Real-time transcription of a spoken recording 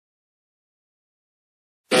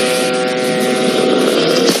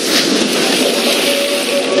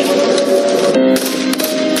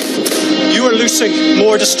producing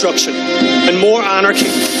more destruction and more anarchy.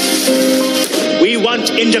 We want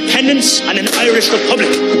independence and an Irish Republic.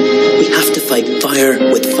 We have to fight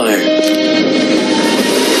fire with fire.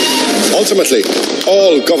 Ultimately,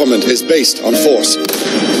 all government is based on force.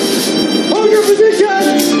 Hold your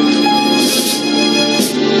position!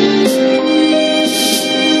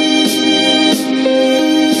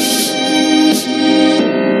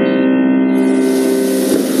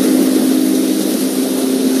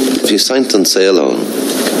 If you signed an sale on,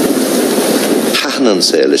 hahan an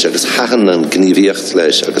sale is, agus hahan an gníomhíocht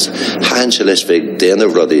leis, agus hahan se leis bheith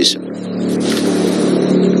déanamh rodís.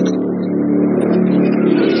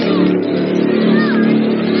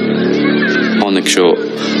 Annig seo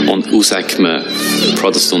an úsaic me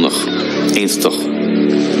protestúnach éinstach.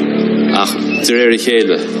 Ach, dyr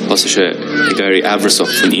chéile, os is I gairí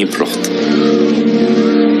abhrasach fan improcht.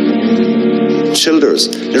 Childers,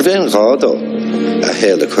 bhein gádó a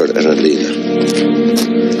héile chuir an líne.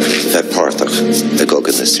 Bheith pártach a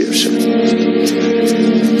gogan na sír se.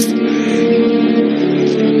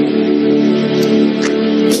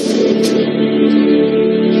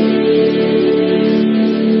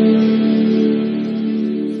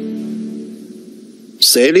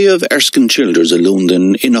 Séili of Erskine Childers a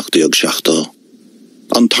London in 1870,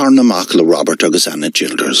 an tarnamach le Robert agus Anna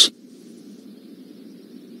Childers.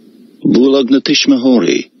 Búlag na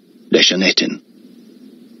tishmahori leis an etin.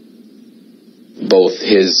 Both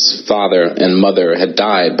his father and mother had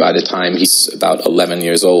died by the time he's about 11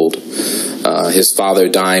 years old. His father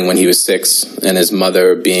dying when he was 6, and his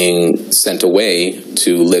mother being sent away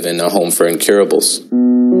to live in a home for incurables.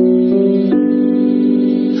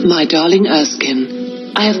 My darling Erskine,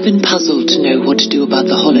 I have been puzzled to know what to do about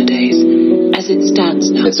the holidays as it stands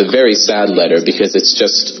now. It's a very sad letter because it's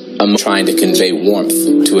just a mother trying to convey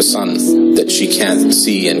warmth to a son that she can't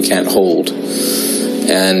see and can't hold.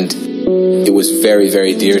 And it was very,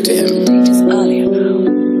 very dear to him. It is earlier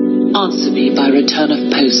now. Answer me by return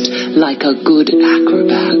of post like a good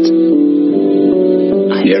acrobat.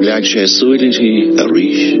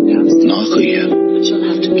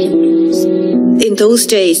 In those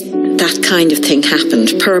days, that kind of thing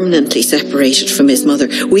happened, permanently separated from his mother.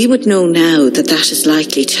 We would know now that that is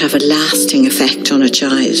likely to have a lasting effect on a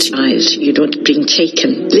child. You don't being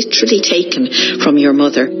taken, literally taken from your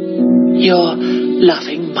mother. Your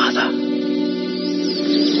loving mother.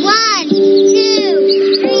 1, 2,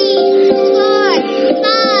 3, 4,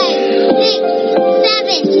 5, 6,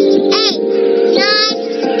 7, 8,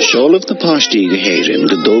 9. Seol of the pastí go héireann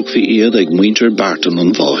go dóg fi iad ag muintir Barton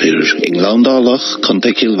an bháthir in Glondalach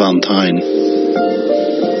Contaicil Vantain.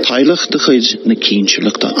 Tailach de chuid na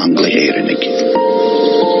cínseachta Anglahéireannig.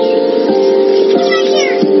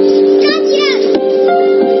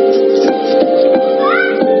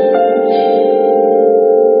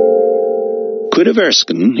 Cuid of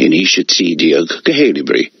Erskine in Isha Tídiag go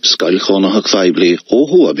Haileybury, Scailchonachach Feibli ó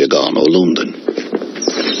Huabeagán ó London.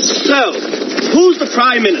 So, who's the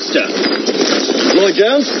Prime Minister? Lloyd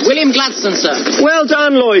Jones? William Gladstone, sir. Well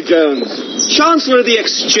done, Lloyd Jones. Chancellor of the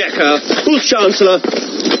Exchequer. Who's Chancellor?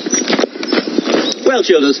 Well,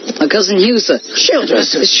 Childers. My cousin Hugh, sir.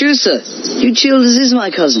 Childers? It's true, sir. Hugh Childers is my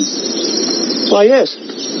cousin. Why, yes.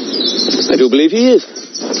 I do believe he is.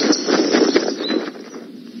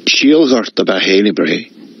 Síolgarta ba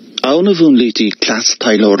Haileybury, ána bhún lítí clas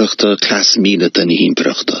tailóireachta clas míleata ní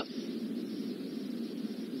himpreachta.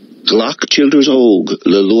 Glach Childers óg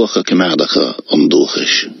le luacha cemadacha an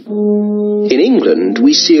dúchais. In England,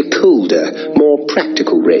 we see a colder, more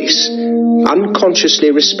practical race,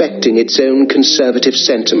 unconsciously respecting its own conservative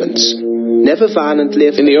sentiments. Never violently.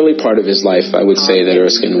 In the early part of his life, I would say that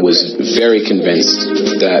Erskine was very convinced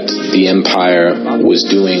that the empire was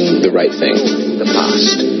doing the right thing. The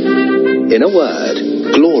past. In a word,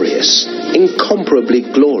 glorious, incomparably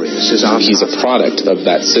glorious as our He's a product of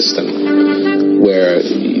that system where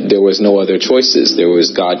there was no other choices. There was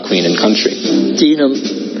God, Queen, and country.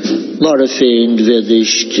 Mara féin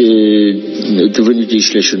bheadis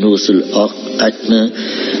dúhanidís leis an nósal acna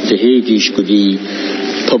de héadís go dí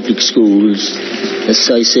public schools a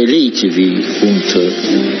saisélí bhí únta.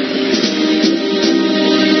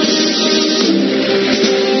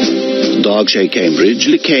 Dag sé Cambridge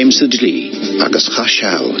le céim sa dlí agus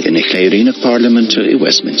chaseal in a chléiríneach Parliament I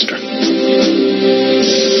Westminster.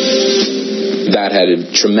 That had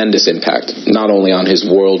a tremendous impact, not only on his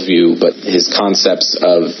worldview, but his concepts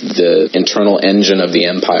of the internal engine of the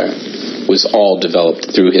empire was all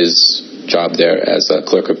developed through his job there as a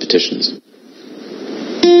clerk of petitions.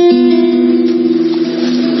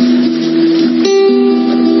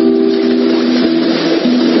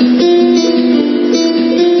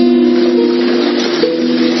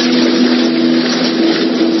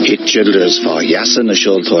 Childers fá jasan na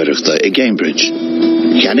sioltóireachta I Cambridge.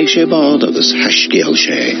 Cheannig sé bád agus heiscéal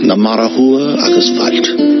sé na marachua agus failt.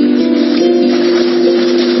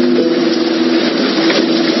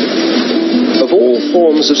 Of all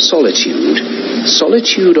forms of solitude,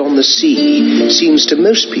 solitude on the sea seems to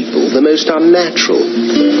most people the most unnatural.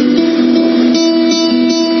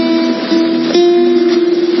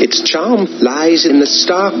 Its charm lies in the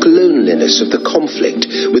stark loneliness of the conflict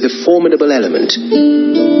with a formidable element.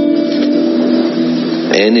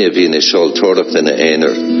 Any of you shall throw up in a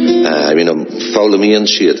einer. Follow me and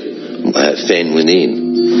shit. Fein wineen.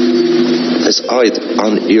 As I'd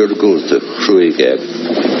on ear good to Cruigab.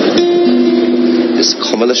 Is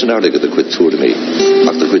combination article the quid tour to me.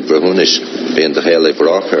 After quid Brahunish being the hell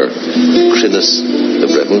broker. Crinus the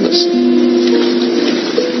Brahunis.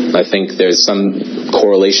 I think there's some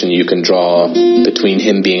correlation you can draw between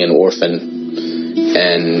him being an orphan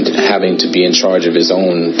and having to be in charge of his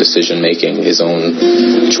own decision making, his own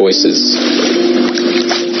choices.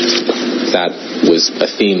 That was a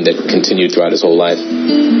theme that continued throughout his whole life.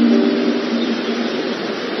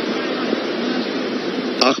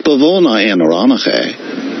 Ach bevona Eranach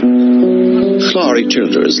Erskine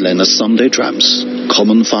Childers lena Sunday tramps,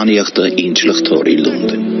 common fanniachta intellectori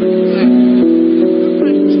London.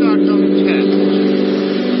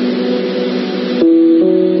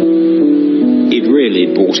 It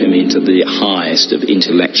really brought him into the highest of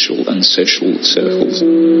intellectual and social circles.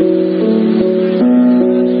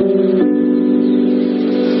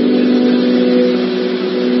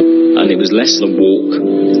 And it was less a walk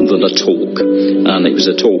than a talk, and it was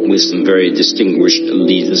a talk with some very distinguished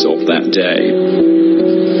leaders of that day.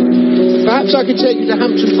 Perhaps I could take you to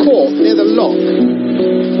Hampton Court, near the lock.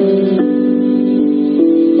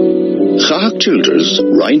 Erskine Childers,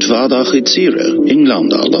 Rheint Vadach Itzira,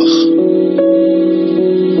 England Allach.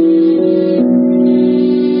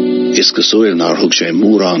 Is gesoil naar hug sé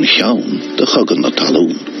Moran Chaun, de Chuggan na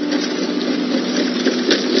Talún.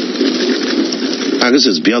 Agus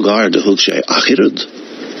is beagar de hug sé Achirud,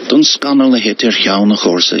 don scannel heter Chaun na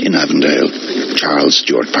Chorsa in Avondale, Charles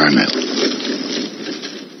Stuart Parnell.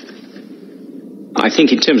 I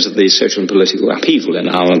think in terms of the social and political upheaval in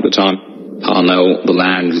Ireland at the time, Parnell, the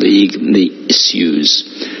Land League, the issues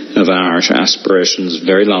of Irish aspirations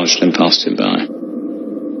very largely passed him by.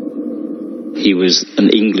 He was an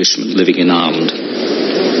Englishman living in Ireland.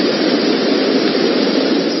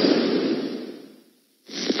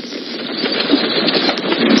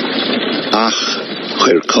 Ach,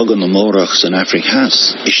 chuir cogan na mórach san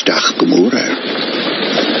Africhas, isteach go mór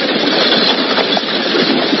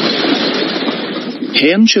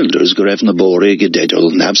Hen Childers go raibh na bóra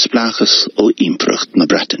gedédal nabsplachas ó impracht na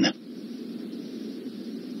Bretagne.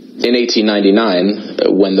 In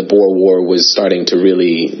 1899, when the Boer War was starting to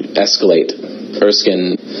really escalate,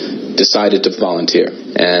 Erskine decided to volunteer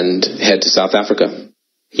and head to South Africa.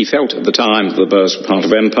 He felt at the time that the Boers were part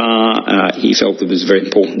of empire. He felt it was very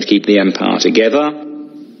important to keep the empire together.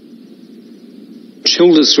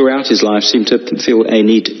 Childers throughout his life seemed to feel a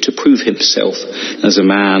need to prove himself as a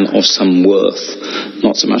man of some worth,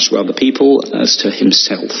 not so much to other people as to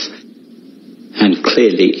himself. And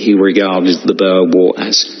clearly he regarded the Boer War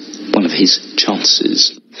as one of his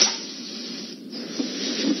chances.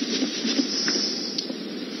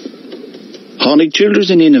 Hánig Childers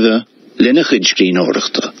in Nineveh, Linnachid screen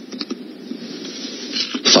orachta.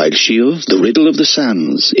 File Shiv, The Riddle of the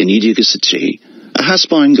Sands, in Idigus Tree, a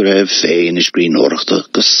haspain grave fey in screen orachta,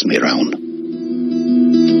 gus smerown.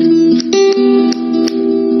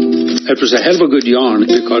 It was a hell of a good yarn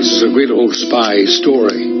because it's a great old spy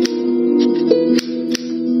story.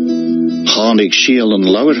 Hánig Shiel and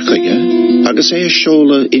Lowerkige, agus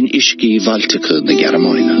shola in Ishki Valtica na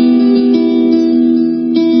Garamoina.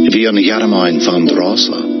 Vi an Garamoin van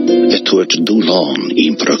Drasa, tuert Dúlán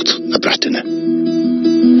impracht na Bretagne.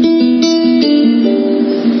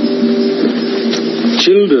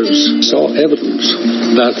 Childers saw evidence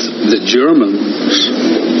that the Germans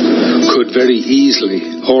could very easily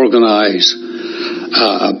organize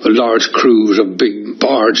large crews of big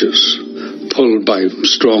barges pulled by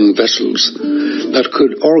strong vessels that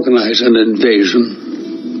could organize an invasion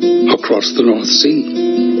across the North Sea.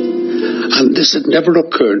 And this had never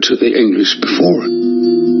occurred to the English before.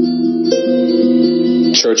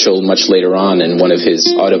 Churchill, much later on in one of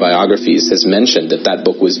his autobiographies, has mentioned that that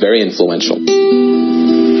book was very influential.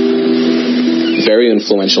 Very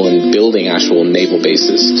influential in building actual naval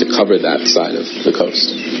bases to cover that side of the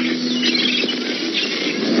coast.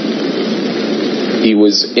 He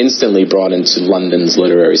was instantly brought into London's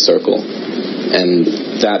literary circle, and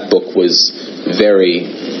that book was very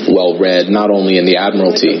well read, not only in the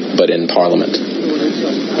Admiralty, but in Parliament.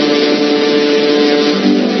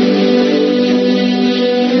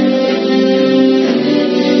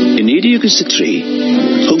 In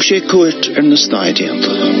 1983, thug sé cuairt na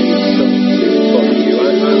Staideanta.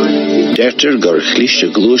 Deirtear gur chliiste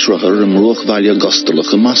glúisrothair mruach bhaile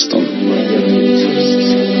gostalach Maston.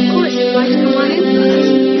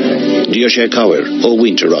 Dia sé cawer ó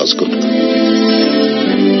Winter Osgood.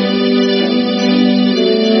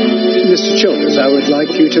 Mr. Childers, I would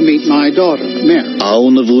like you to meet my daughter, Mary. Aw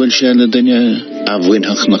na bhuail sé le duine a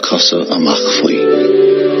bhainteach na casa amach faoi.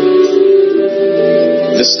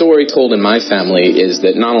 The story told in my family is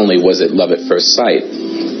that not only was it love at first sight,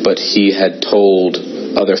 but he had told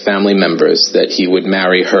other family members that he would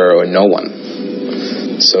marry her or no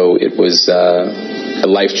one. So it was a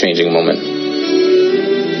life-changing moment.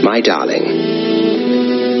 My darling,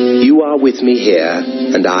 you are with me here,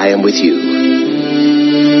 and I am with you.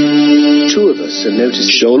 Two of us are noticing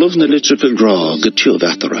Seolah na litrica gra go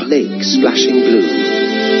tiúdhatara. Lake splashing blue.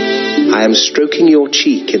 I am stroking your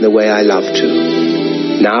cheek in the way I love to.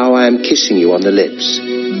 Now I am kissing you on the lips.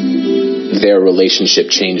 Their relationship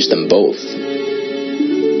changed them both.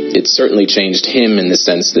 It certainly changed him in the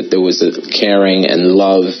sense that there was a caring and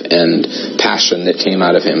love and passion that came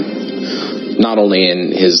out of him. Not only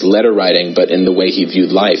in his letter writing, but in the way he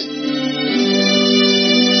viewed life.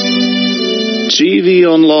 Trí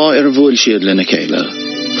on lá bhuail siad lena chéile,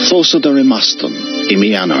 fósad ar I Maston, I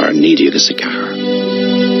mi anar nídi agus a car.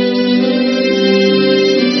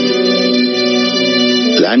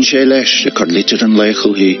 Lean sé leis a chur litir an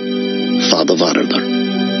leichúhí, fada bharadar.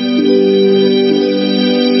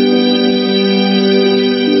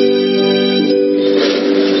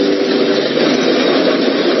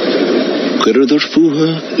 Cuireadar fuha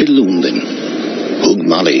I Lúndin. Hug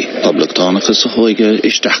Mali, public tánachas a hoige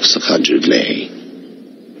isteach sa chadjúd lei.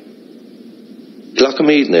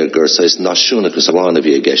 Glachamíd na gur sais náisiúnachas a bhána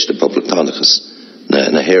bhí a gceist public tánachas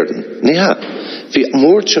na Héireann. Ní ha, bhí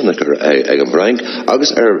mór túnachar ag an bhraing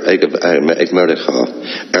agus ag Mericha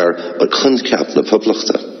chundceap na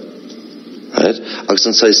poblachta. Agus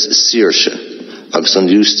an sais Saoirse, agus an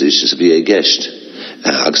Eustace a bhí a gceist.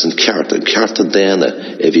 Agus an cearta déana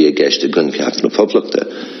a bhí a gceist a gunceap na poblachta.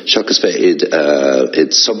 Seachas bheith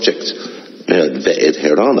id subject bheith id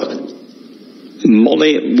Héireannach.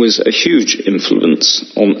 Molly was a huge influence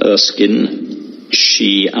on Erskine.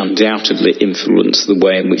 She undoubtedly influenced the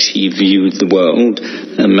way in which he viewed the world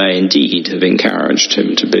and may indeed have encouraged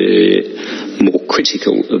him to be more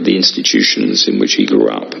critical of the institutions in which he grew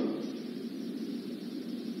up.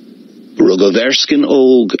 Rugad Erskine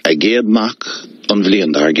óg a géad mac an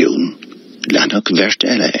bhliain d'argiún, leanach vert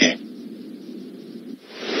eile.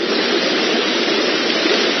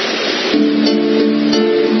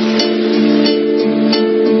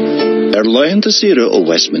 Leint sire ó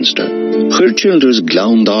Westminster, chuir Childers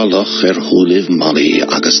glándáladach thuailh Molly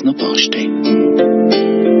agus na páiste.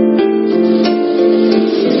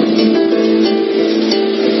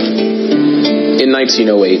 In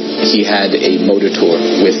 1908, he had a motor tour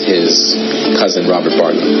with his cousin Robert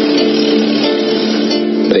Barton.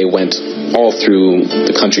 They went all through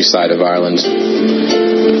the countryside of Ireland.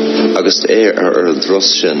 Agus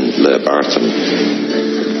drossin le Barton.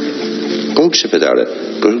 Gog se bedare,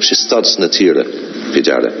 gog se stads na tíre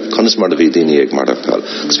bedare. Conas mar a bhí daoine ag marachtal.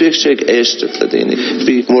 Gus bhíoh sé ag éisteach le daoine.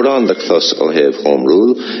 Bhí mór an le clos ó heh Home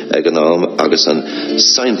Rule ag an am agus an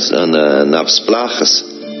saint an nabsblachas.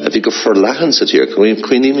 A bhí go forlachan sa tír,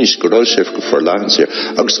 cuinímis go raibh séh go forlachan sa tír,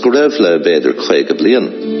 agus go raibh le beidir chuig a blian.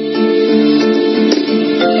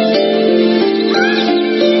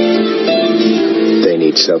 They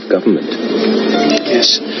need self-government.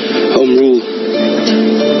 Yes, Home Rule.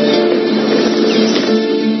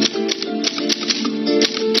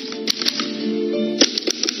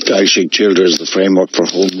 Erskine Childers, the framework for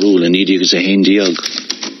Home Rule in Idi agus a hain diag.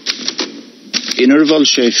 Inarval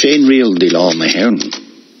sé féin rial di lá na Héireann,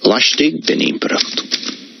 lastig den imperacht.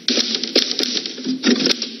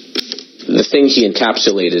 The thing he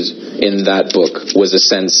encapsulated in that book was a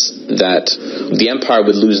sense that the empire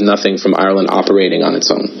would lose nothing from Ireland operating on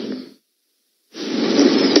its own.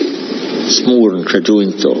 Smór an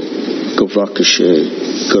creduinto, go bhraca sé,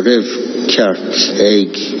 go raibh ceart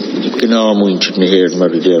ag gnámhaintear na Héireann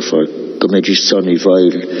mar a déirfar, go méidir sonnaí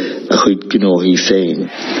bhail a chuid gnóthaí féin.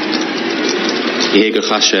 Hégur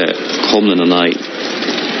chaise chomlan an ai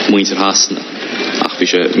muintir hasna ach bhí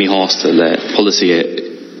sé míhásta le policy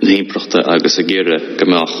na imprachta agus a géire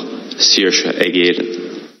gomach Saoirse ag éireann.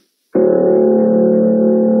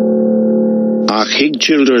 Ach hig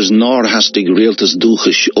Childers nár hastig rialtas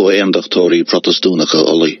dúchas ó éandachtóirí protestúnacha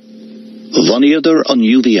olí. Bhaníadar an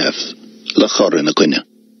UVF le chor in a cuine.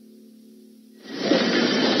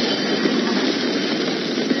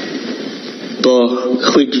 ba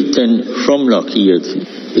chuid den fromlach iad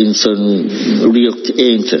in san riocht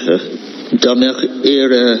éintethe da meach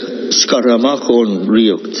scaramach ón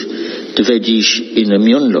riocht de bheidís in a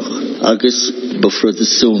mionlach agus befrud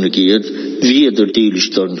is sóna iad vieder deelish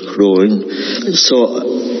dan chroin so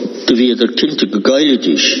de vieder tinte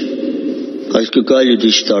gegeiledis als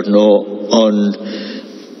gegeiledis daar no an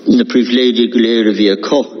na privilege gelere via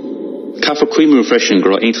ko Cafa cream refreshing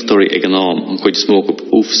gro eintachtóirí ag an am an chuid smóg op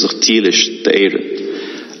úfasach tílis de éire.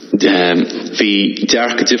 Bhí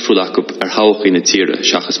dearcha difriúlach ar hauch na tíre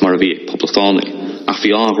seachas mar a bhí poblachtánaí ach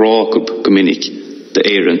bhí an rách go minic de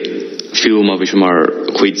éireann fiú má bhí se mar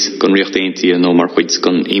chuid gan riocht aontaí nó mar chuid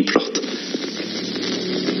gan impracht.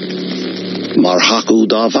 Mar hacu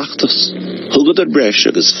dá bhachtas. Thugad breis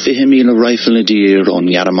agus 50,000 rifle na dír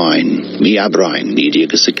ón Yaramain, mi abrain nídi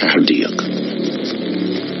agus a cardíag.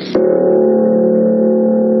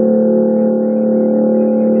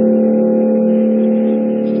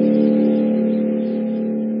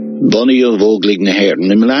 Bonnie of Oglig na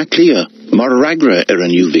Herden im Laclia, mar ragra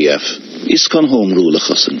an UVF, is con home rule a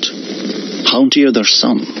chussant. Hauntier their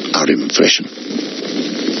son, Arim freshen.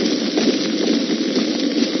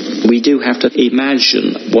 We do have to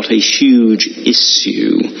imagine what a huge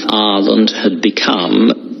issue Ireland had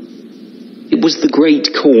become. It was the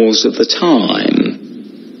great cause of the time.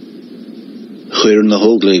 Chuir na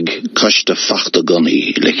Oglig kashta fachta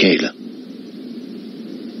gunny lekele.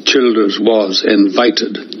 Childers was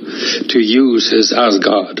invited to use his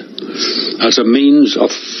Asgard as a means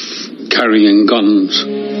of carrying guns.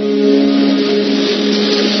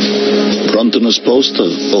 Brunton is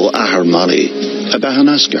posted o Ahar Mali about an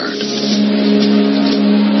Asgard.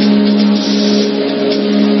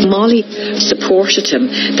 Molly supported him.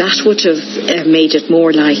 That would have made it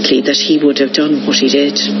more likely that he would have done what he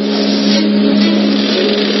did.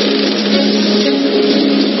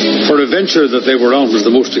 For a venture that they were on was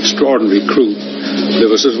the most extraordinary crew. There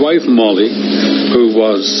was his wife Molly, who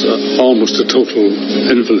was almost a total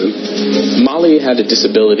invalid. Molly had a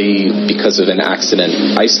disability because of an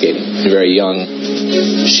accident ice skating, very young.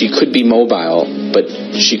 She could be mobile, but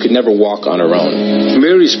she could never walk on her own.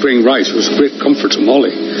 Mary Spring Rice was a great comfort to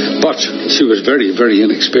Molly, but she was very, very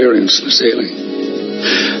inexperienced in sailing.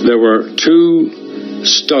 There were two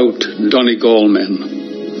stout Donegal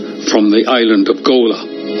men from the island of Gola.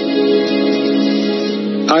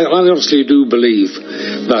 I honestly do believe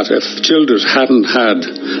that if Childers hadn't had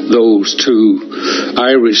those two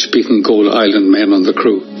Irish-speaking Gola Island men on the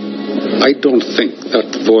crew, I don't think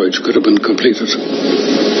that the voyage could have been completed.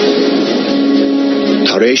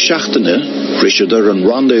 Tare Shachtene, Richarder and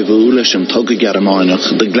rendezvous leis an tugga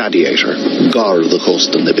Garamanach, the Gladiator, gar the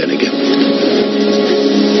coast in the Bennigan.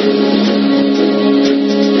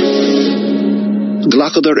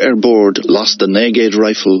 Glacadar board lost the Negade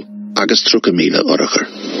rifle agus Trucamila oracher.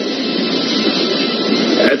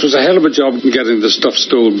 It was a hell of a job getting the stuff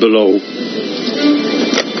stowed below.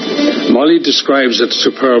 Molly describes it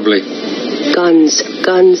superbly.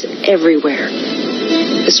 Guns everywhere.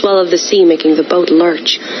 The swell of the sea making the boat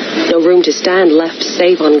lurch. No room to stand left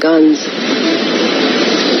save on guns.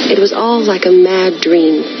 It was all like a mad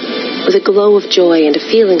dream, with a glow of joy and a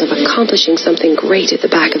feeling of accomplishing something great at the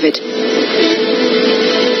back of it.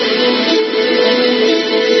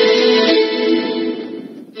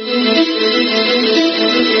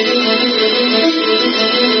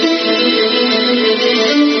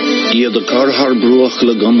 Iad a carhar bruach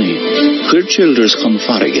le gunny, chuir Childers chun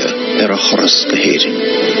farige a choras gehéirin.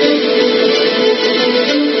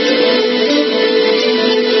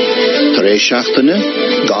 Tar Shachtene,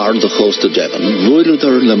 gar de coast of Devon,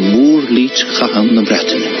 roiler le moor liet chahan na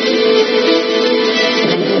Breton.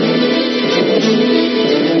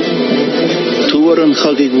 Tuar an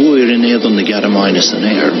chagig woir in edan na Garaminus an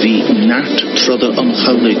air, vi nart trodde an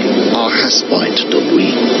chagig a haspaint do we.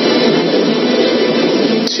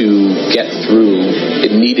 To get through,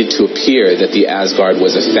 it needed to appear that the Asgard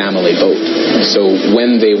was a family boat. So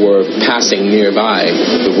when they were passing nearby,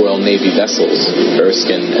 the Royal Navy vessels,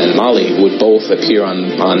 Erskine and Molly, would both appear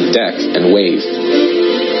on deck and wave.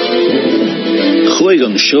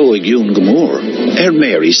 Chuigan show ag Yún Gomor,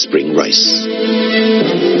 Mary Spring Rice.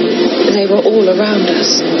 They were all around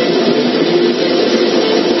us.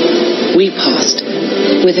 We passed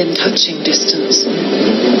within touching distance.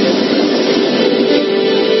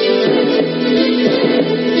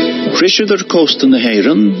 Richarder coast in the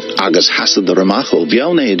Heiren, agus hasadar amacho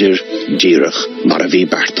viauneidir dírach mar a bhí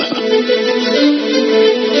bartacha.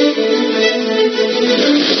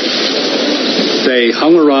 They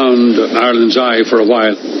hung around Ireland's Eye for a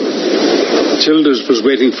while. Childers was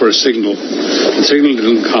waiting for a signal. The signal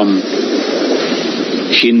didn't come.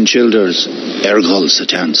 Erskine Childers, Ergol sa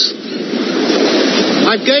chance.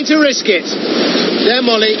 I'm going to risk it. There,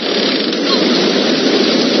 Molly.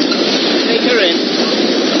 Take her in.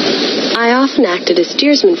 I often acted as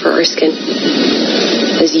steersman for Erskine.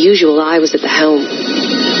 As usual, I was at the helm.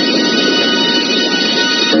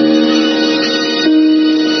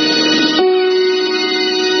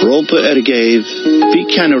 Rope Ergave, P.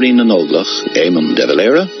 Canarine and Oglach, Eamon de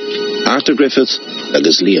Valera, Arthur Griffith,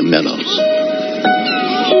 agus Liam Mellows.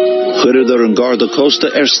 Chwyrder and Garda Costa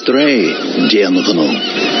Stray, Diana Gano.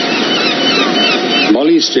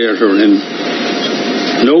 Molly steered her in.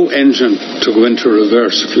 No engine to go into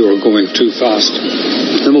reverse if you were going too fast.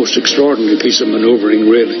 The most extraordinary piece of manoeuvring,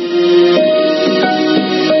 really.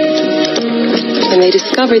 When they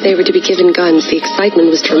discovered they were to be given guns, the excitement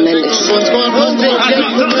was tremendous.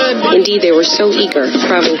 Indeed, they were so eager,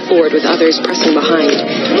 traveling forward with others pressing behind,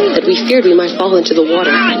 that we feared we might fall into the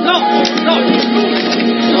water.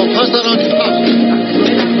 No, pass that on to Pat.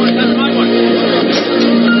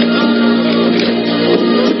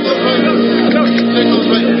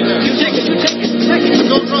 You take it.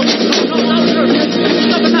 Don't drop it.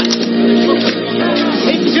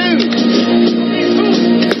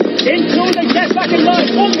 In two, they get back in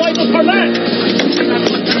line. One rifle per man.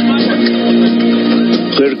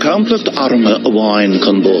 Chwyr conflict arma a wine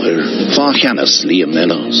con bohir, fa Janis Liam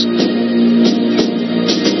Mellows.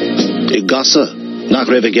 I gasa, nach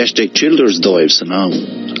reve gestek Childers doives an au,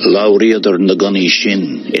 lauriader na gunny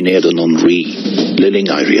shin in Eden on Ree, Lilling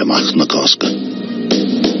Iriamach na Cosca.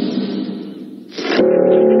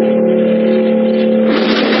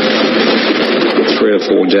 3 or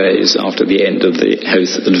 4 days after the end of the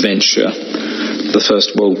Howth adventure, the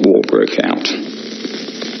First World War broke out.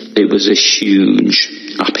 It was a huge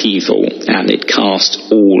upheaval, and it cast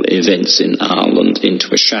all events in Ireland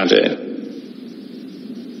into a shadow.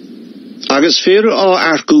 Agus fear o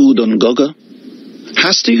Arcud on Gugga,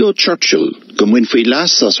 Hasty o Churchill, gymwyn fwy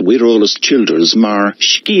las as wirolus Childers mar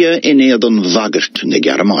skia in Eden vagart na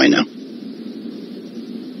Garamaina.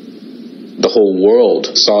 The whole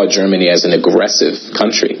world saw Germany as an aggressive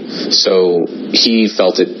country, so he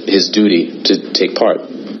felt it his duty to take part.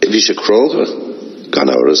 Vi sé kroger gan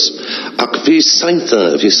áras, ach vi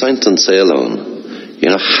saintan sailon,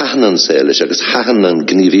 hahanan sailish, agus hahanan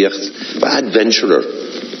gnívíocht, adventurer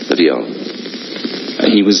a vi on.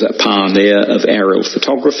 He was a pioneer of aerial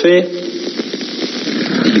photography.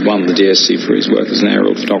 He won the DSC for his work as an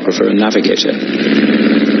aerial photographer and navigator.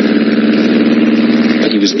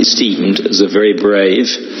 He was esteemed as a very brave,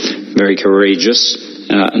 very courageous,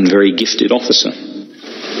 and very gifted officer.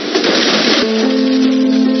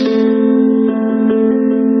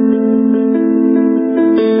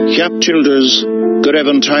 Cap Childers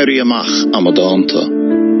greven tairi amach amadanta.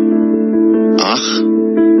 Ach,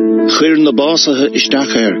 chwyr na basahe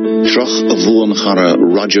istacher troch a vuan chara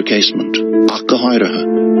Roger Casement, ach gehairahe.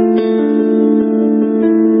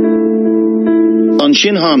 An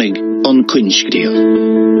shinhanig an kunskriel.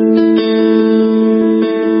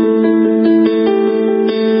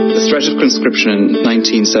 The threat of conscription in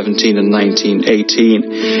 1917 and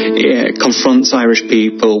 1918 confronts Irish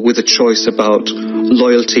people with a choice about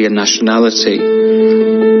loyalty and nationality.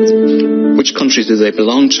 Which country do they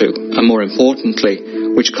belong to? And more importantly,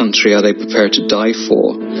 which country are they prepared to die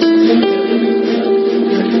for?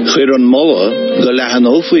 Chwyr an molla go lehan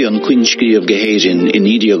ofwy an kunskri of geherin in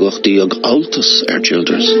idiagochti ag altus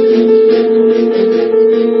Childers.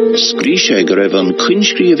 Scrisha grev an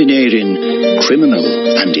kunskri of in criminal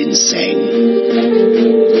and insane.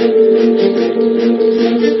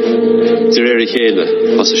 Dyr chéile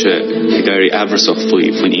as sé I gairí aversach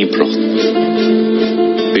faoin improcht.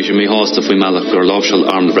 Bhí sé mí hásta faoin meach gur lábhseil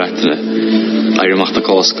armed bretainine Iriamach na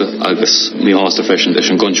Cosca agus mí hásta freisin leis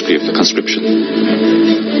an gunspríomh na conscription.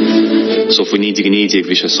 So faoin nídig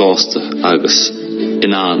bhí sé sásta agus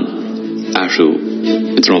inán airú I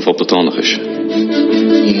dtrón foplatánachais.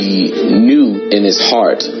 He knew in his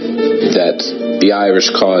heart that the Irish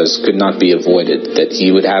cause could not be avoided, that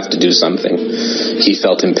he would have to do something. He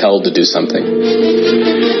felt impelled to do something.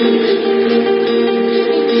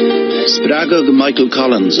 Spraga Michael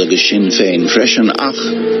Collins agus Sinn Féin freisin ach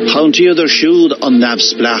hauntiad siúd an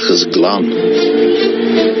nabsplachas glan.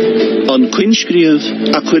 An quinskrief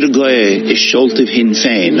a cuir goe is Sholtiv Hin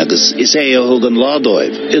Féin agus is a hog an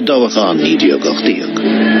ládóib I dóachán idiogachtíag.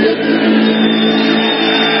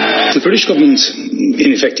 The British government,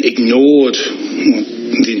 in effect, ignored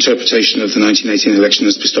the interpretation of the 1918 election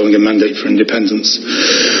as bestowing a mandate for independence.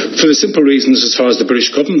 For the simple reasons, as far as the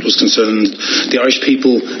British government was concerned, the Irish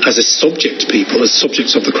people, as a subject people, as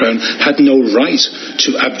subjects of the Crown, had no right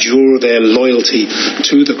to abjure their loyalty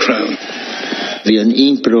to the Crown. Bhí an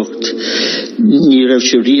imprócht ní raibh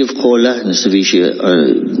sé riamh chomhlachna sa bhí sé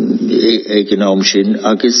ag an am sin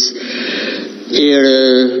agus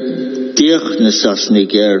díoch na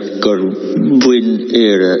Sasannig gur bhain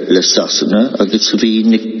le Sasanna agus bhí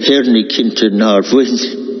héirnig cinnte nár bhain.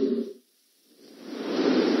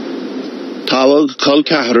 Táwag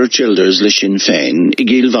Colcahar Childers le Sinn Féin I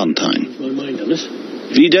Gíl Vantain.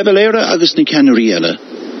 Bhí debeléire agus na Canariella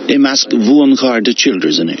I measc bhuan chár de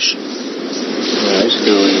Childers in ish.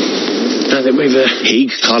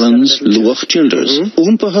 Hig Collins Luach Childers.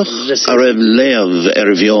 Oompachach a raibh leamh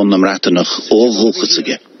bheon am ratanach ó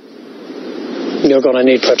ghuchasige. You're going to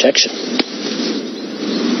need protection.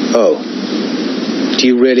 Oh. Do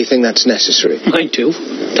you really think that's necessary? I do.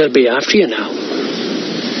 They'll be after you now.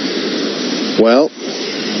 Well,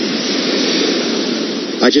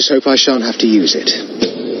 I just hope I shan't have to use it.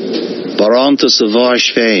 Baranta sa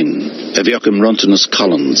bháis féin, a bheoch im runtanas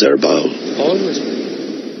Collins bail. Always.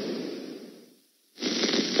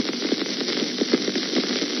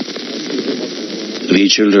 Bhí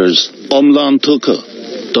Childers omlán tucha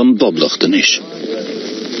don boblach den ish.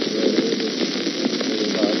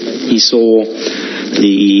 He saw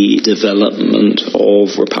the development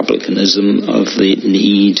of republicanism, of the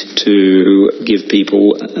need to give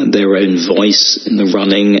people their own voice in the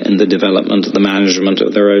running and the development and the management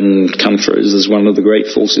of their own countries as one of the great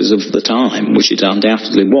forces of the time, which it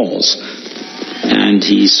undoubtedly was. And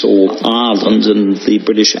he saw Ireland and the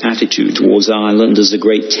British attitude towards Ireland as a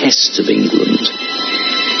great test of England.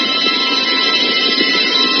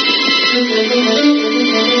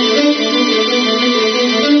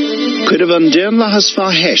 Could have undone lahas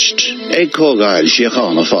fa hesht ag cogail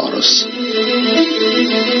siachana faras.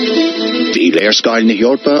 Bhí Erskine na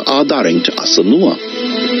Heorpa a daringt as a nua.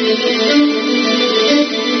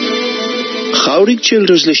 Chaurig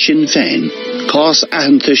Childers le Sinn Féin, cás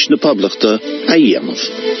ahantish na publichta a dhéanamh.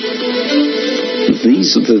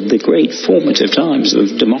 These are the great formative times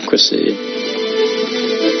of democracy.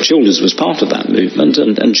 Childers was part of that movement,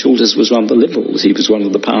 and Childers was one of the liberals. He was one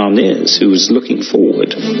of the pioneers who was looking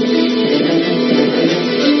forward.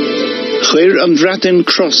 Chir an Vratin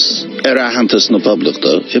Cross ahantas na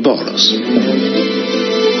publichta I Boras.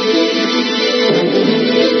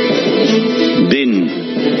 Bin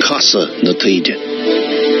Casa na Tide.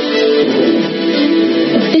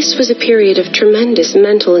 This was a period of tremendous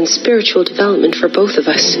mental and spiritual development for both of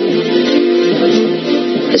us.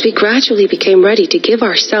 As we gradually became ready to give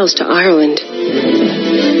ourselves to Ireland.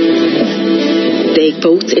 They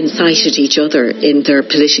both incited each other in their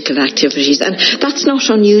political activities, and that's not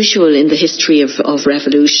unusual in the history of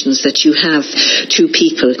revolutions, that you have two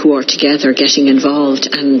people who are together getting involved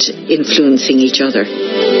and influencing each other.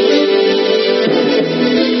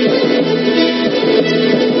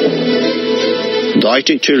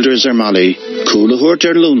 Daitig Childers Mali, Coolahort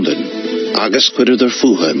London, agus cuidir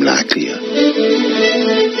fuha im Lachlia.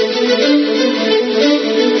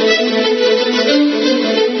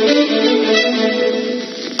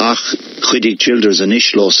 Ach, chuidig Childers an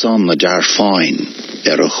Ishlo san na dar fáin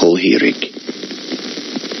a chohírig.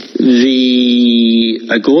 Bhí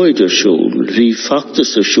a góid siúl, bhí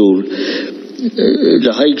factus siúl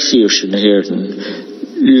le haig sír sin na Héireann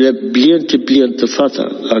le blianta fata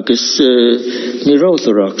agus ní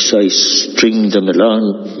rátarach sa string de Milan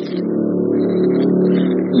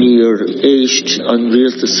níor éist an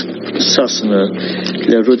rialtas Sasanna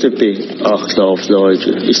le rudabe ach láf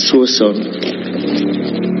láide is suasan.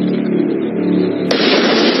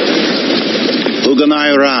 Ugan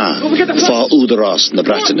Ira fa údarás na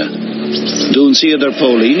Breataine. Dún siadar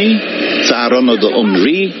Paulini, Tharana de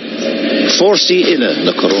Unri, Forsi ille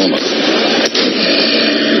na Corona.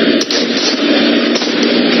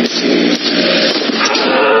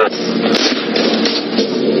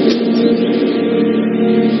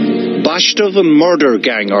 Bashtov and murder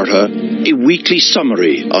gang ortha a weekly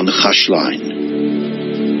summary on Chashline.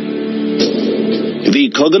 Vi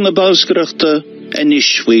cogan na bausgerechte en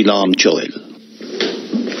ishwilan choil.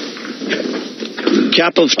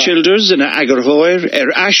 Cap of Childers in a Agarhoir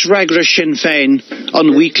Ash Ragra Sinn Féin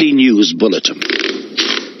on Weekly News Bulletin.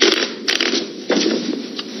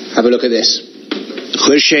 Have a look at this.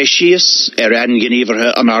 Chuir sé síos an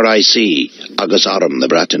gníomhartha an RIC agus aram na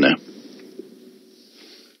Breataine.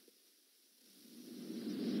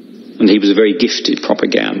 And he was a very gifted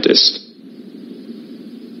propagandist.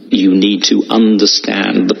 You need to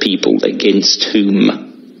understand the people against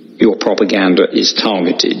whom your propaganda is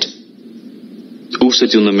targeted. Úsa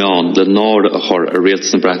dúna meán le náir a chur a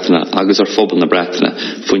réaltas na Breataine agus ar phobal na Breataine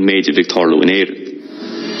faoin méidir Victorló in éireann.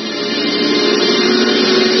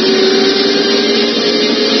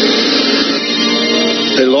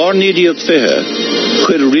 The nídiad fithe,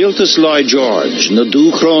 chuir rialtas Lloyd George, na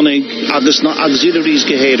dúchrónig agus na auxiliaries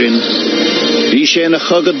gehéirin, bhí sé na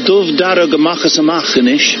chugad dubh dara gamachas amach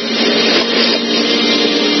inis.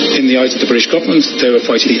 In the eyes of the British government, they were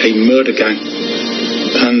fighting a murder gang,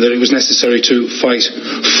 and that it was necessary to fight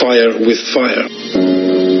fire with fire.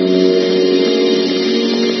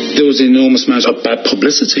 There was an enormous amount of bad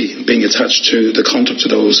publicity being attached to the conduct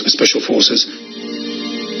of those special forces.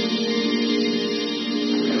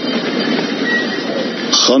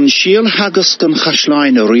 Chun síl hagas gan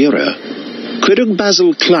chaislein a riara, cuireadh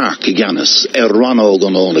Basil Clark I gceannas ranóg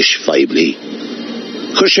an ólis feibli.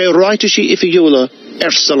 Chur sé ráitise I fiúla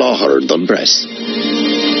sa láthar don press.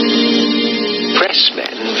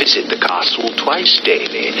 Pressmen visit the castle twice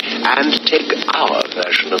daily and take our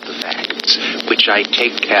version of the facts, which I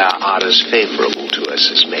take care are as favourable to us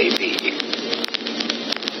as may be.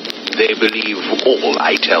 They believe all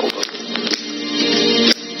I tell them.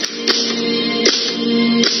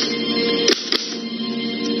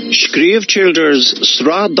 Scríomh Childers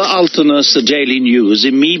sráid da Altana sa Daily News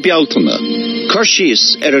I mí bealtana.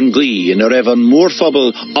 Cursíos an glí in a raibh an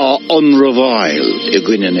mórphobal á unreváil I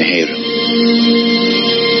gcuine na héireann.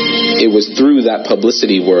 It was through that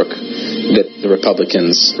publicity work that the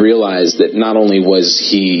Republicans realized that not only was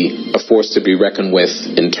he a force to be reckoned with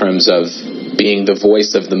in terms of being the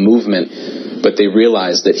voice of the movement, but they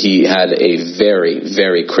realized that he had a very,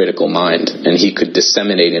 very critical mind and he could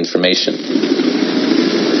disseminate information.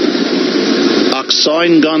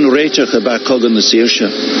 Sáin gan réiteach ba cogan na Saoirse.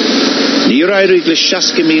 Ní raibh le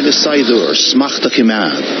 60,000 saidúr smachtach I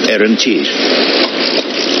mead an tír.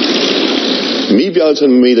 Mí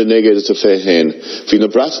bealtan míad a negéad a fé héin. Bhí na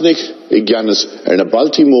Bratainnig I gceannas na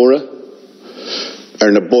Baltimóra,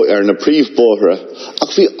 na príomh bóithre,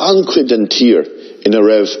 ach bhí ancuid an tír ina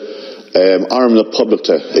raibh arm na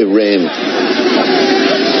poblachta I réim.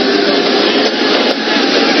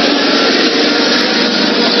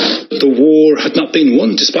 The war had not been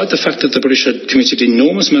won, despite the fact that the British had committed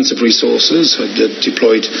enormous amounts of resources, had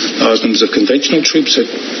deployed large numbers of conventional troops, had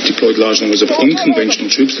deployed large numbers of unconventional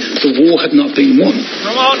troops. The war had not been won.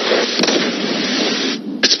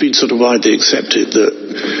 It's been sort of widely accepted that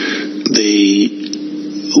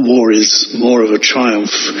the war is more of a triumph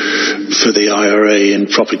for the IRA in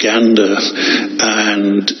propaganda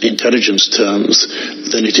and intelligence terms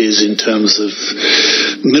than it is in terms of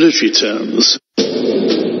military terms.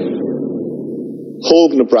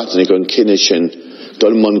 Hóg na Bratainnig an cinne sin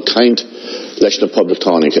dul man caint leis na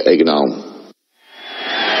Poblachtánach ag an am.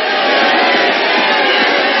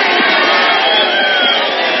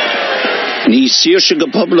 Ní Saoirse go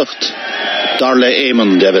poblacht dar le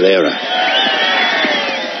éimeann de Valera.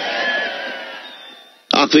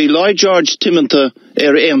 Ach bhí Lloyd George timanta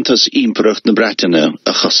aontas impaireacht na Brataine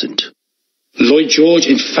a chosint. Lloyd George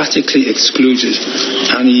emphatically excluded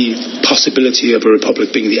any possibility of a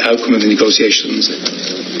republic being the outcome of the negotiations.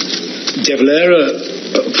 De Valera,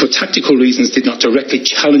 for tactical reasons, did not directly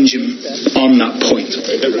challenge him on that point.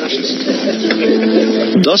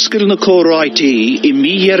 Doscail na córáití I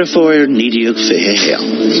mí ar a fóir nídiad fithe héal.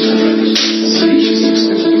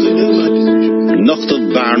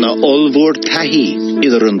 Nochtad barna olmhór taithí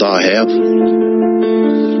idir an dá hebh.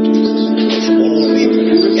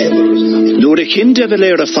 Nuair a chin de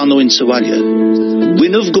Valera fanúin sa bhaile,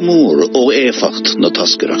 winmh go mór ó éfacht na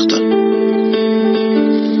tascairachta.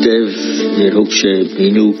 Dev níor thug sé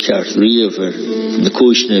bíonú ceart riamh na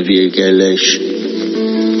cúisna bhí ag leis.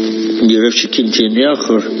 Ní raibh sé cinnte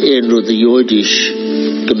neachar éon rud a dheordais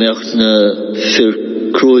go mbeadh na fir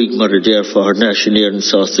cróig mar a déirfar naisinéir an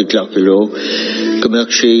sásta ghlacaló, go mbeadh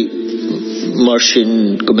sé mar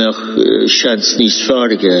sin go mbeadh seans níos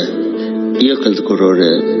fearige íocail go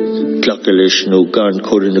raibh glacalais nó gan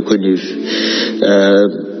chorin na cuinniv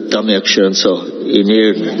dameach sé an sa in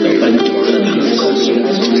éirne.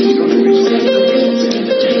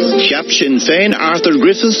 Cheap Sinn Féin Arthur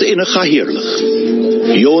Griffith in a chahirirlach.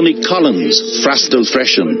 Ioni Collins frastal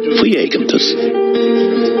freshen fwy eigentas.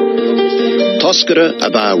 Toscara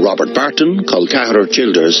aba Robert Barton col Cahar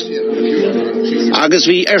Childers agus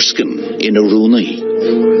vi Erskine in a Rooney.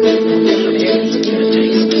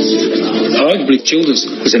 Arguably, Childers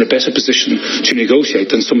was in a better position to negotiate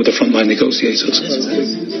than some of the frontline negotiators.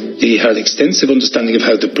 He had extensive understanding of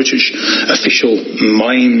how the British official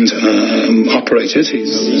mind operated.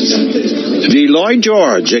 The Lloyd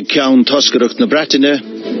George ag ceann toscarach na Brataine,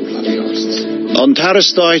 an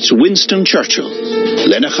Tarastáit Winston Churchill,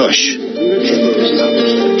 lena chuis.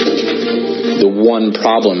 The one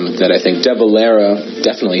problem that I think De Valera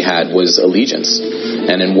definitely had was allegiance,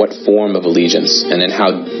 and in what form of allegiance, and in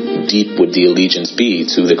how deep would the allegiance be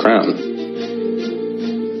to the crown.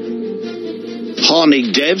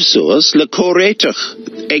 Tháinig devsos le córéiteach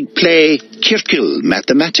ag play circil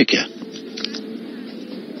mathematica.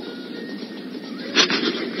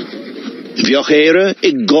 Bheadh éire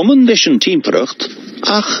ag goman leis an timpeacht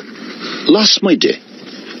ach lasmuide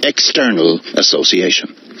external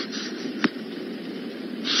association.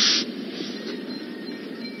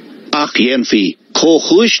 Ach dhéan fi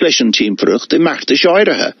cóchúis leis an timpeacht I marta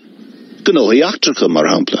seirithe, gnóí achtracha mar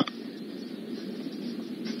hampla.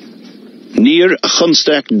 Níor a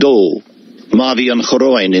chunsteach dó má bhí an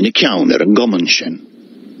choráin in I ceann an goman sin.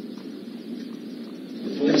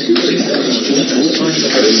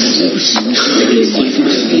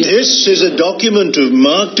 This is a document of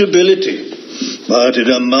marked ability, but it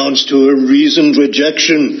amounts to a reasoned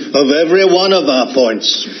rejection of every one of our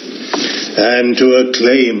points, and to a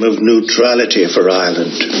claim of neutrality for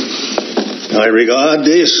Ireland. I regard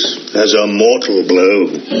this as a mortal blow.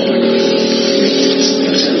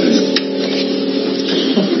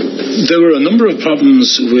 There were a number of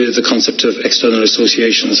problems with the concept of external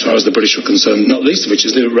association as far as the British were concerned, not least of which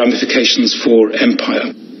is the ramifications for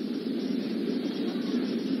empire.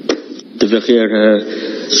 De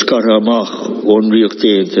bheadh scartha amach ón riocht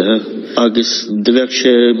déanta agus de bheadh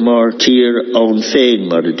sé mar tír ón féin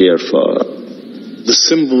mar a déirfá. The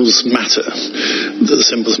symbols matter. The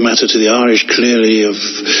symbols matter to the Irish clearly of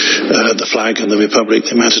the flag and the Republic.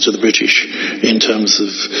 They matter to the British in terms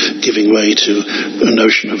of giving way to a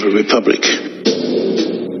notion of a republic.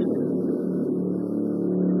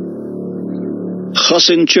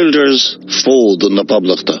 Erskine Childers fód na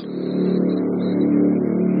poblachta.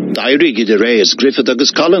 Dairigi de Reyes, Griffith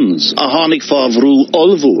agus Collins, a hánig fávrú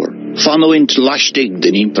olvúr, fanóint lastig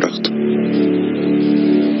den impracht.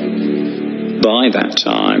 By that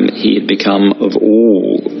time, he had become, of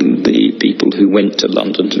all the people who went to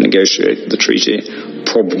London to negotiate the treaty,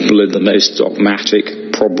 probably the most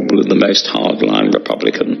dogmatic, probably the most hardline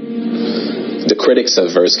Republican. The critics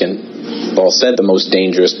of Erskine all said the most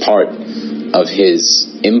dangerous part of his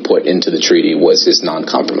input into the treaty was his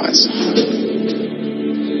non-compromise.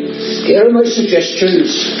 Here are my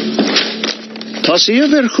suggestions. Tá sí a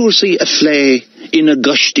bhir chúrsaí a phlé in a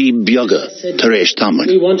gushti bioga taréis tamar.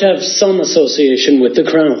 We want to have some association with the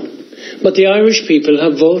Crown, but the Irish people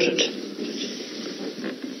have voted.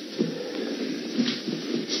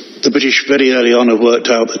 The British very early on have worked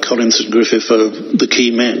out that Collins and Griffith are the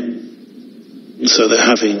key men. So they're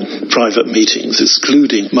having private meetings,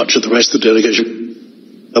 excluding much of the rest of the delegation.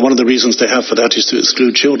 And one of the reasons they have for that is to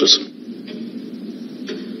exclude Childers.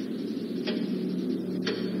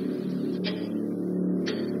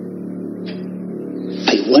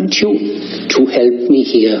 I want you to help me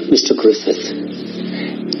here, Mr. Griffith.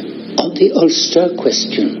 On the Ulster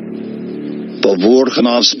question. Ba bhórchan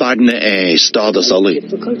áf spagne stádas alí.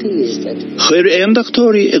 Difficulty is that Chuir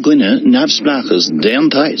éondachtóirí a gcuine nabsplachas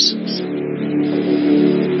déantais.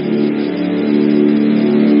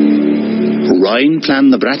 Ryan plan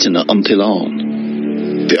na Breataine an Tilán.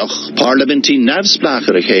 Bheadh parlamentí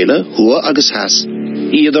nabsplachar a chéile, hua agus has,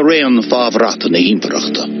 iad a réan fávrata na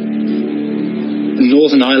himpeachta.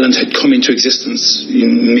 Northern Ireland had come into existence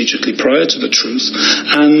immediately prior to the truce,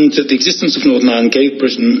 and the existence of Northern Ireland gave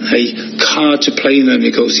Britain a card to play in their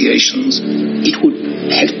negotiations. it would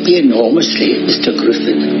help me enormously, Mr.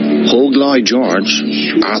 Griffith. Hoglai George,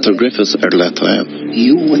 Arthur Griffith lethaim.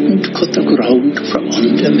 You wouldn't cut the ground from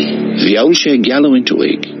under me. Bheadh sé gallo into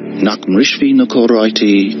ig, nach mrishvi na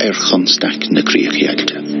córáití chunstach na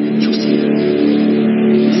críochaíochta.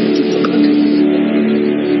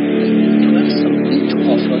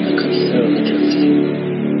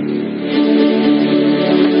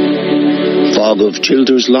 Fog of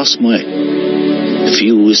Childers lost my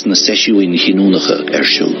few is na sesiu in hinúnacha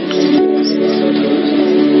siúd.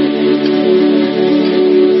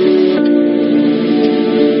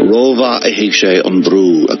 Róva a hiig sé an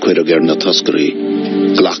brú a cuiregar na toscarí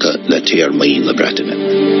glacha le tír maín le Breataine.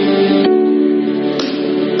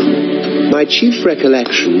 My chief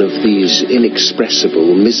recollection of these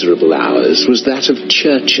inexpressible, miserable hours was that of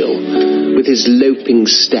Churchill, with his loping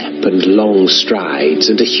step and long strides,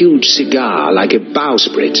 and a huge cigar like a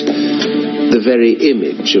bowsprit, the very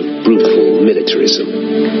image of brutal militarism.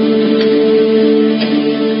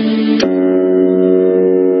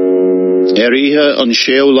 Erithe an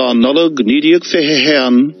séolá nolog nídiag fithe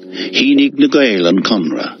hean, hínig na gael an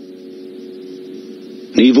conra.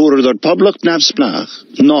 Ní bhúrad ar poblach nabsplach,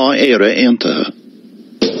 ná éire éantathe.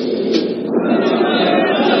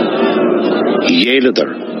 Dhéladar,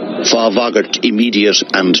 fábhagart immediate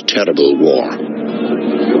and terrible war.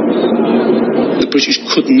 The British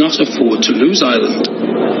could not afford to lose Ireland.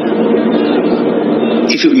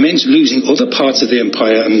 if it meant losing other parts of the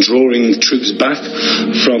empire and drawing troops back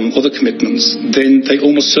from other commitments, then they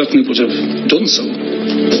almost certainly would have done so.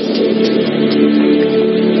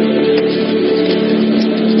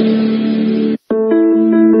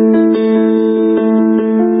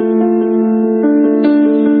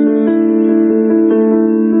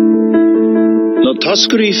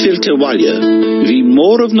 Toscary filte walje, vi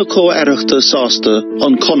more of na co-erachta sásta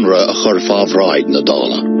on Conra a chorfa vraid na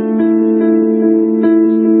dala.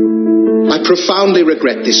 I profoundly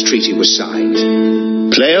regret this treaty was signed.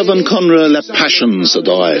 Pléad an Conra le passions a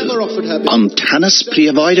dail, an tanas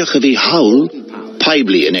priavaidach vi haul,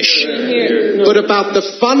 paibli inish. But about the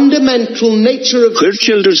fundamental nature of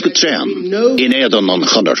Childers getrean, in Edon on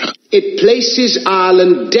Conra. It places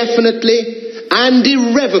Ireland definitely and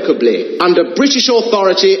irrevocably under British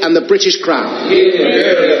authority and the British Crown.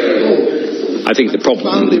 I think the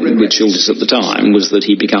problem with Childers at the time was that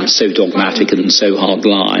he became so dogmatic and so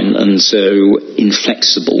hardline and so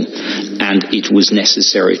inflexible, and it was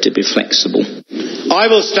necessary to be flexible. I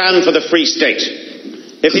will stand for the Free State.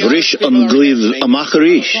 Grish an glyf a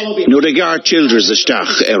macharish, no regard Childers a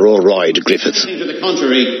stach all right, Griffith. To the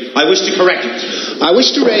contrary, I wish to correct it. I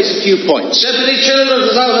wish to raise a few points. Deputy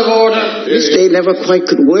Childers is out of order. This they never quite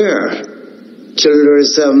could wear.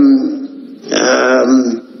 Childers'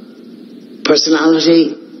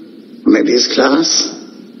 personality, maybe his class.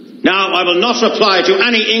 Now, I will not reply to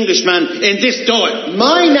any Englishman in this Dáil.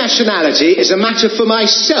 My nationality is a matter for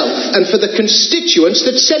myself and for the constituents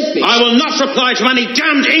that sent me. I will not reply to any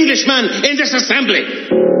damned Englishman in this assembly.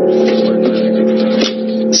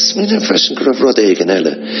 Smith impression could have rod egg and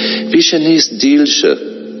ella. Bisha nis dealshe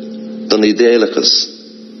than the delicus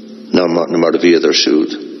na mar the other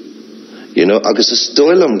shoot. You know, agus is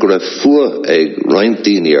doilam graf fu a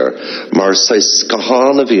rindinier mar sais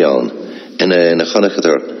kahana vion in a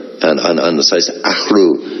chanachadar and the size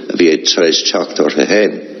achru vi a treis chaktor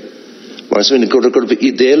hen. Maar so in go go be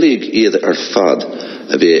idelig either er fad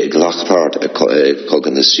a vi glachpart a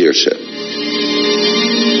cogan the searshe.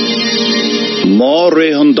 More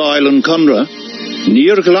on Dáil an Conra,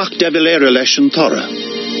 near glach devilere leis an torra.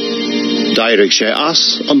 Dairig sé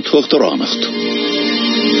as an tuchtaranacht.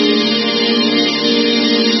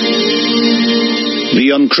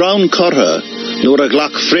 Vi an Crown Corra, nor a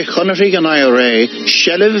glach frichonerig an IRA,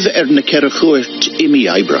 shelev na kerchuirt imi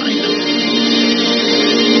Ibrahim.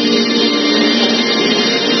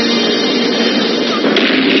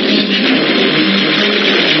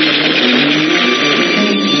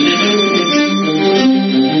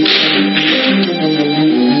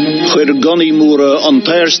 Gunny Moore on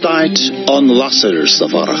Thursday on Lasser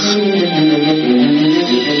Savarach.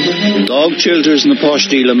 Dog Childers na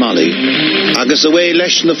Poshdí le Mali, agus away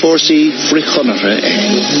leis na Forsey frichonere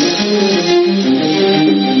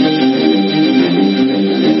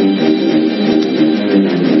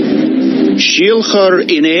Shielchar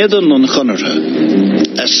in Eden on Chonere,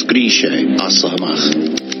 Eskriche Asamach.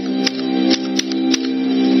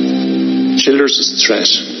 Childers' threat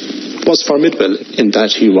was formidable in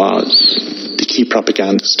that he was the key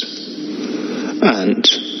propagandist and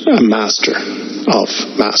a master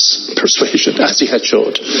of mass persuasion, as he had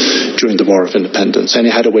showed during the War of Independence, and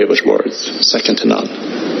he had a way with words, second to none.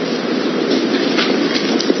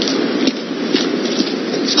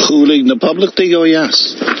 Chooling the public they go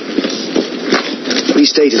yes. Free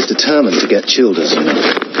State is determined to get Childers.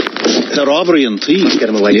 The robbery and thief. Get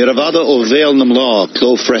him away. Yeravada o Veilnam law,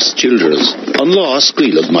 Clofrest Childers. On law,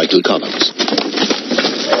 squeal of Michael Collins.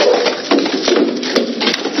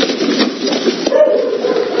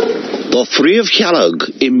 The free of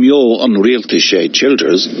Challag, imyo on realty shade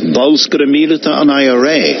Childers, Bolsker Milita an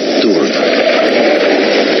IRA, Durn.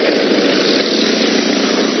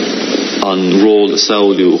 An rôl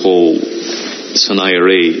saoú ho san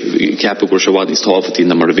IRA, ceapú gur se bhhaid níos táfatí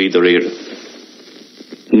na mar bhéidir éire.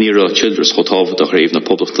 Nira Childers go táfatach raibh na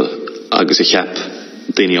poblachta agus a cheap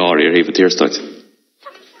daoine áir ar raibh tíirsteid.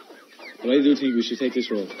 But I do think we should take this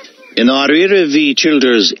role. In our era V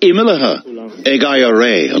Childers imilaha ag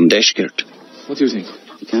IRA on Deshkert. What do you think?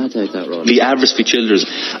 You can't take that role. The average V Childers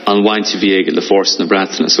an wainte bhí ag le force na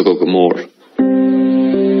Bratain so go mór.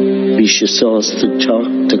 Bhí sé sásta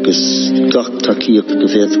teacht agus gach takeíocht go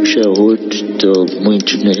bhéadh sé thuairt do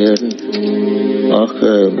muintir na hÉireann. Ach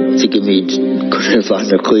tuige míid raibh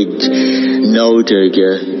anna chuid náide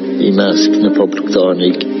aige I measc na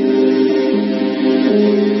poblachtánaigh.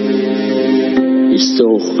 Is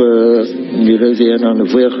tóch ní raibh éan anna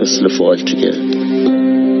bhuachas le fáilte.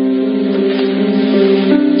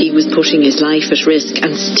 He was putting his life at risk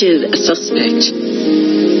and still a suspect.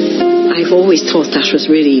 I've always thought that was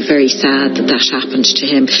really very sad that happened to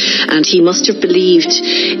him, and he must have believed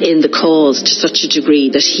in the cause to such a degree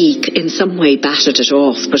that he in some way batted it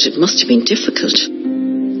off, but it must have been difficult.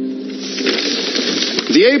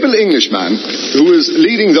 The able Englishman who is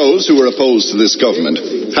leading those who are opposed to this government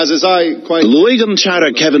has his eye quite... Luigan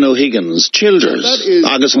Tara Kevin O'Higgins, Childers,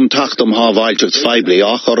 agus an tachtam Hawailtucht Feibli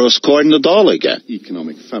ach oros corn na Dálige.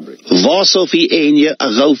 Economic fabric. Vasofi Enya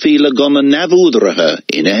a Gaufila Gonna Navudrehe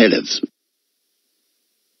in a Helev.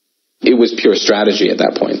 It was pure strategy at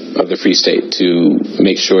that point of the Free State to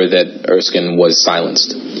make sure that Erskine was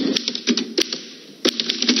silenced.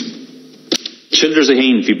 Childers a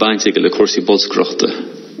hain fi baintig le corsi bolscrochte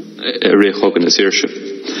rechogan is eersche.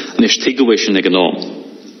 En is tiggewishin ag an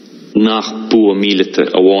nach bua milite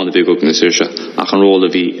a wane vi gogan is eersche ach an rolle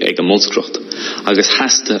vi ag an bolscrocht. Agus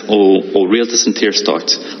haste o realtas an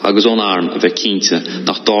teerstart agus on arm a ve kinte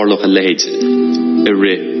nach darloch a leid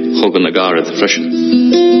chogan a gara de freshen.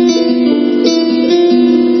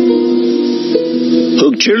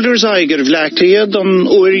 Hug Childers aiger vlaklia don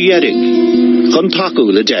oer jerig. Chun tacu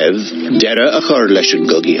le dev, dere a chur leis an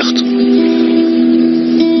gogíocht.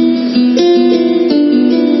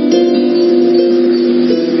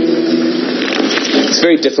 It's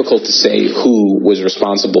very difficult to say who was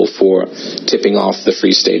responsible for tipping off the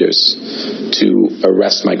Free Staters to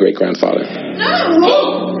arrest my great-grandfather.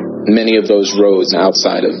 Many of those roads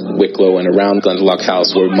outside of Wicklow and around Glendalough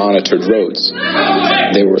House were monitored roads.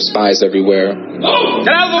 There were spies everywhere.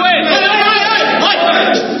 Get out of the way!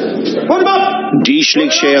 Put him up!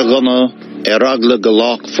 Díslig sé a gona ragla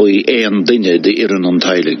galach foi éan dinne de iran an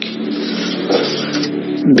teilig.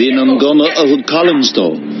 Bín an gona a hud Collins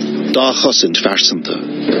do, da chosint versanta.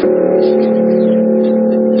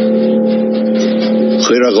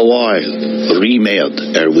 Chir a gawail,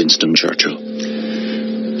 reméad Winston Churchill.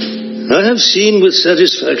 I have seen with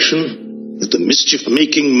satisfaction that the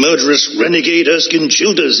mischief-making murderous renegade Erskine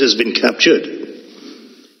Childers has been captured.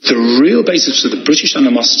 The real basis of the British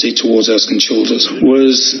animosity towards Erskine Childers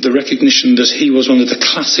was the recognition that he was one of the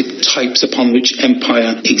classic types upon which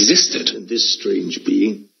empire existed. And this strange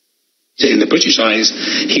being. In the British eyes,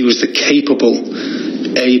 he was the capable,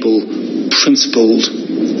 able, principled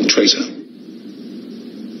traitor.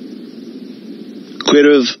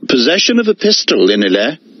 Queer of possession of a pistol in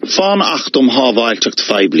ile, fan achtum Hawailtucht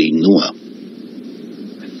Feibli nua.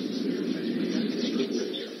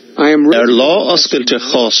 Law oscailte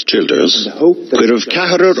Chás Childers, queer of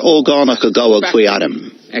caharer ógánach a gawag fwy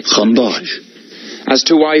adam, chundaj. As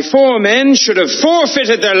to why 4 men should have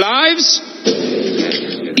forfeited their lives?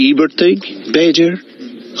 Ibertig, Beiger,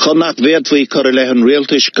 chunat ved fwy correlehan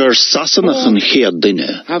realtish gur sasanach an chiad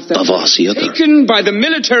dinne, taken by the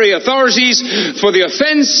military authorities for the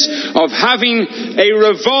offence of having a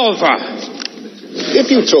revolver.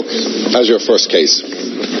 If you took, as your first case,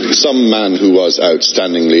 some man who was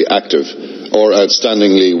outstandingly active or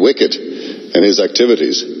outstandingly wicked in his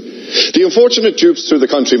activities, the unfortunate dupes through the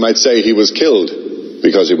country might say he was killed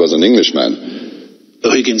because he was an Englishman.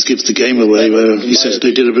 O'Higgins gives the game away where he says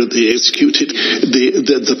they deliberately executed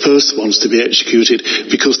the first ones to be executed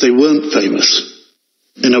because they weren't famous.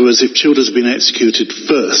 In other words, if Childers had been executed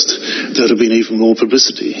first, there would have been even more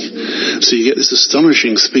publicity. So you get this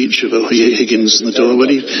astonishing speech of O'Higgins in the door when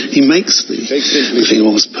he makes the thing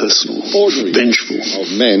almost personal, vengeful.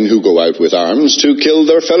 Of men who go out with arms to kill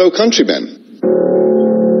their fellow countrymen.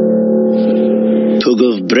 Tug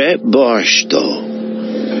of bre barsto.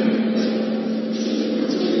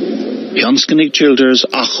 Janskenig Childers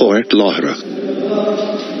achort láthreach.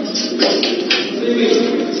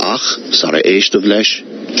 Ach, sara éist of leis.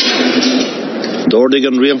 Dordig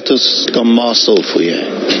an rialtas gan maso fuye.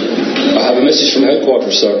 I have a message from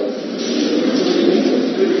headquarters, sir.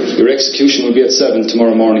 Your execution will be at 7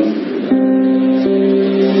 tomorrow morning.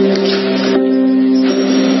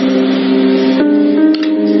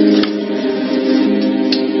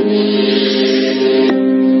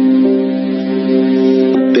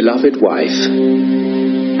 Beloved wife,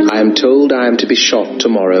 I am told I am to be shot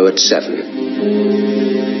tomorrow at 7.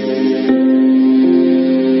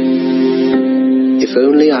 If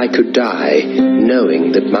only I could die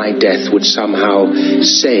knowing that my death would somehow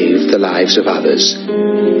save the lives of others.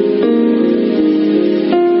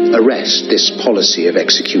 Arrest this policy of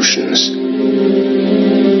executions.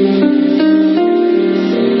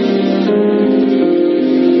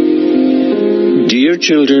 Dear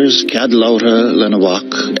Childers, Cad Laura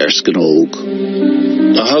Lenawak, Erskine Og,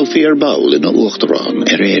 a how fear bowl in a Uchtaran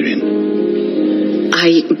Erin.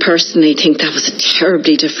 I personally think that was a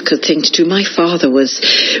terribly difficult thing to do. My father was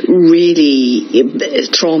really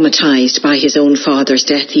traumatised by his own father's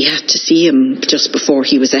death. He had to see him just before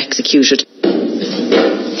he was executed.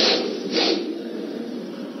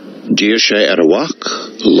 Dír sé ar a wach,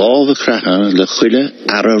 láv a cracha le chuile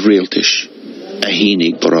ar a réaltis, a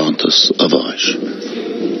hínig barantas a bhais.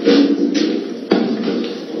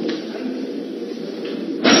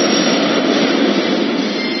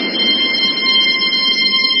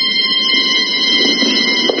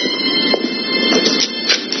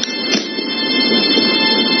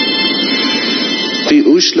 Bhí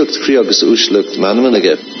úslucht crí agus úslucht manman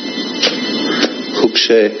aige. Thug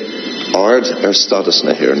sé ard stadas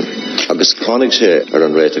na hhéireann, agus cánig sé ar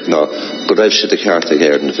an réiteach ná go raibh siad a ceart a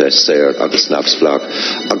hhéireann bheith séir agus napsflag,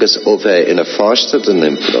 agus ó bheith ina fáiste den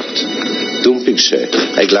impracht. Dúmpig sé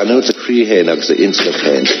ag leanúit a chríhéin agus a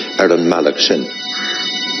intlachéin ar an mealach sin.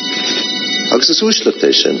 Agus is úslucht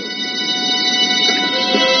é sin.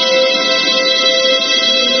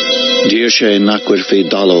 Dír sé nachhuir fé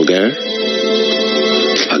dalógar,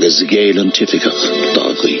 agus géil an tificach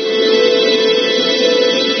dágaí.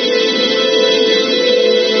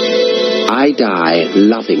 I die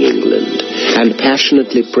loving England and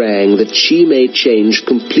passionately praying that she may change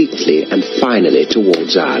completely and finally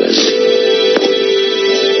towards Ireland.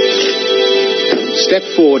 Step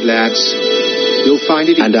forward, lads. You'll find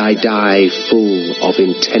it... And I die full of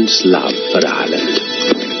intense love for Ireland.